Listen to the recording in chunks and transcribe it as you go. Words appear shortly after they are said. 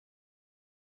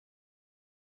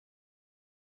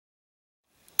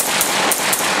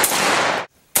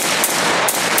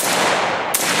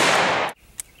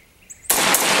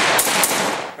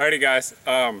Alrighty guys,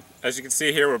 as you can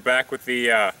see here, we're back with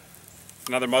the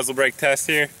another muzzle brake test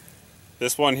here.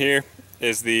 This one here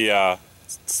is the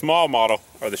small model,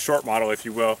 or the short model if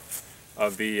you will,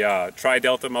 of the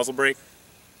TriDelta muzzle brake.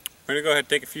 We're going to go ahead and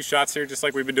take a few shots here just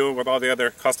like we've been doing with all the other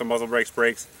custom muzzle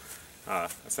brakes.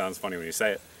 That sounds funny when you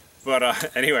say it.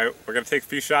 But anyway, we're going to take a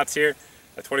few shots here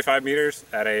at 25 meters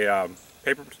at a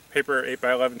paper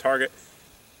 8x11 target.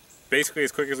 Basically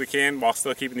as quick as we can while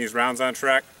still keeping these rounds on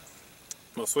track.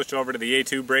 We'll switch over to the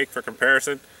A2 brake for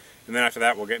comparison, and then after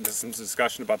that we'll get into some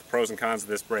discussion about the pros and cons of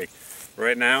this brake.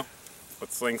 Right now,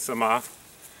 let's sling some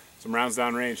rounds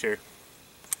down range here.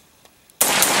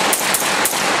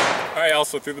 Alright,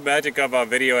 also through the magic of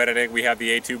video editing, we have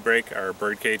the A2 brake, our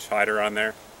birdcage hider on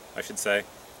there, I should say.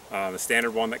 The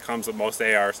standard one that comes with most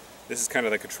ARs. This is kind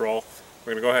of the control.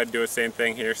 We're going to go ahead and do the same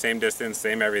thing here, same distance,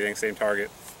 same everything, same target,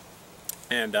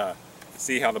 and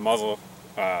see how the muzzle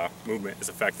movement is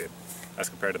affected as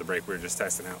compared to the brake we were just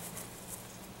testing out.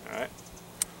 Alright.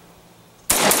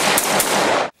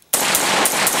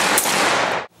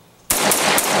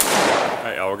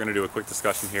 Alright, y'all, we're going to do a quick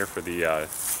discussion here for the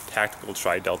tactical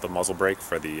TriDelta muzzle brake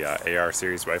for the AR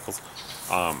series rifles.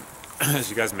 As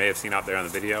you guys may have seen out there on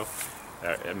the video,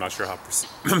 I'm not sure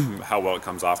how well it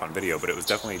comes off on video, but it was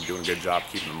definitely doing a good job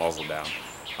keeping the muzzle down,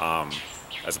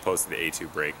 as opposed to the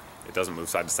A2 brake. It doesn't move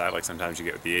side to side like sometimes you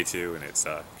get with the A2, and it's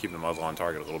keeping the muzzle on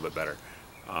target a little bit better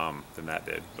than that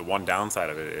did. The one downside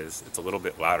of it is it's a little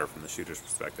bit louder from the shooter's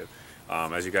perspective.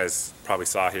 As you guys probably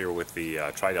saw here with the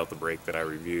TriDelta brake that I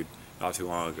reviewed not too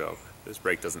long ago, this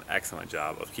brake does an excellent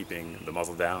job of keeping the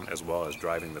muzzle down as well as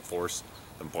driving the force,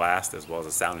 the blast, as well as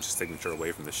the sound signature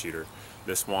away from the shooter.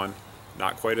 This one,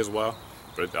 not quite as well,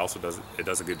 but it also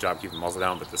does a good job keeping the muzzle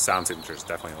down, but the sound signature is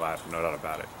definitely loud, no doubt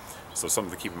about it. So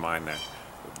something to keep in mind there.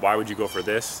 Why would you go for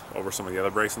this over some of the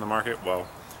other brakes in the market? Well,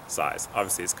 size.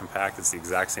 Obviously it's compact, it's the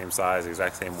exact same size, the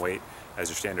exact same weight as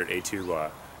your standard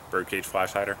A2 birdcage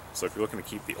flash hider. So if you're looking to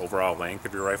keep the overall length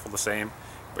of your rifle the same,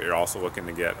 but you're also looking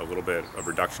to get a little bit of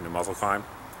reduction in muzzle climb,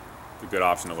 it's a good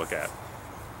option to look at.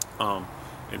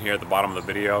 And here at the bottom of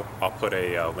the video, I'll put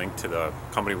a link to the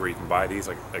company where you can buy these.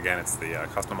 Like, again, it's the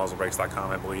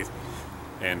Custommuzzlebrakes.com, I believe.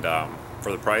 And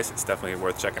for the price, it's definitely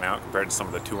worth checking out compared to some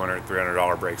of the $200,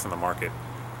 $300 brakes on the market.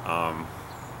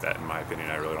 That, in my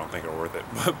opinion, I really don't think are worth it.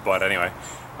 But anyway,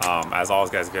 as always,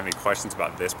 guys, if you have any questions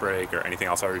about this brake or anything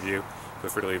else I review, feel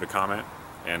free to leave a comment.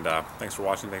 And thanks for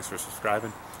watching, thanks for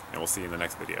subscribing, and we'll see you in the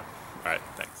next video. All right,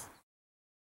 thanks.